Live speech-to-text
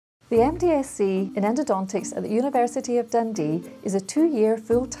The MDSc in Endodontics at the University of Dundee is a 2-year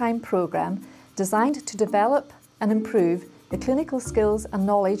full-time programme designed to develop and improve the clinical skills and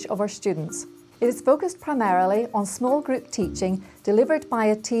knowledge of our students. It is focused primarily on small group teaching delivered by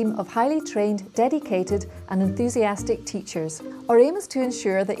a team of highly trained, dedicated and enthusiastic teachers. Our aim is to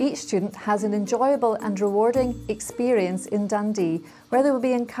ensure that each student has an enjoyable and rewarding experience in Dundee, where they will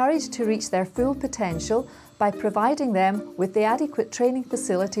be encouraged to reach their full potential by providing them with the adequate training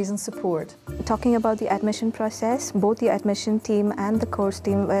facilities and support. Talking about the admission process, both the admission team and the course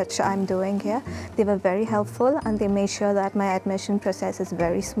team which I'm doing here, they were very helpful and they made sure that my admission process is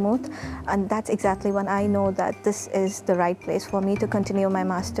very smooth, and that's exactly when I know that this is the right place for me to continue my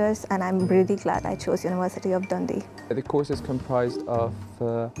Masters, and I'm really glad I chose University of Dundee. The course is comprised of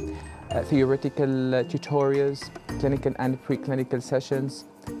theoretical tutorials, clinical and preclinical sessions,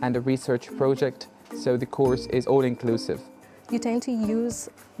 and a research project. So the course is all-inclusive. You tend to use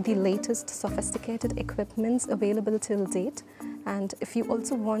the latest sophisticated equipments available till date, and if you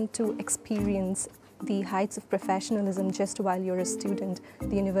also want to experience the heights of professionalism just while you're a student,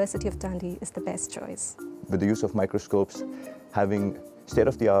 the University of Dundee is the best choice. With the use of microscopes, having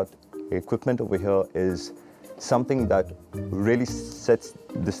state-of-the-art equipment over here is something that really sets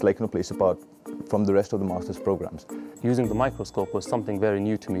this place apart from the rest of the master's programs. Using the microscope was something very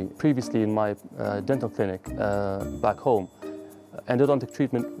new to me. Previously in my dental clinic back home, endodontic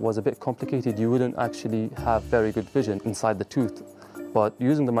treatment was a bit complicated. You wouldn't actually have very good vision inside the tooth. But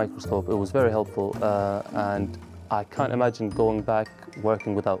using the microscope, it was very helpful, and I can't imagine going back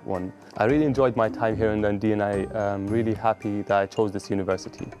working without one. I really enjoyed my time here in Dundee, and I am really happy that I chose this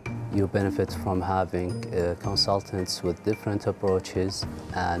university. You benefit from having consultants with different approaches,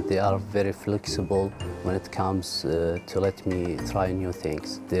 and they are very flexible when it comes to let me try new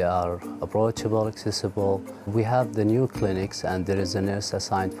things. They are approachable, accessible. We have the new clinics, and there is a nurse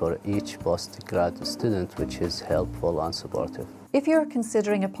assigned for each postgrad student, which is helpful and supportive. If you're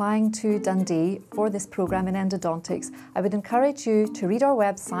considering applying to Dundee for this programme in endodontics, I would encourage you to read our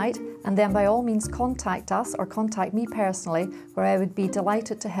website and then by all means contact us or contact me personally, where I would be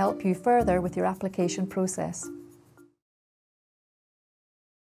delighted to help you further with your application process.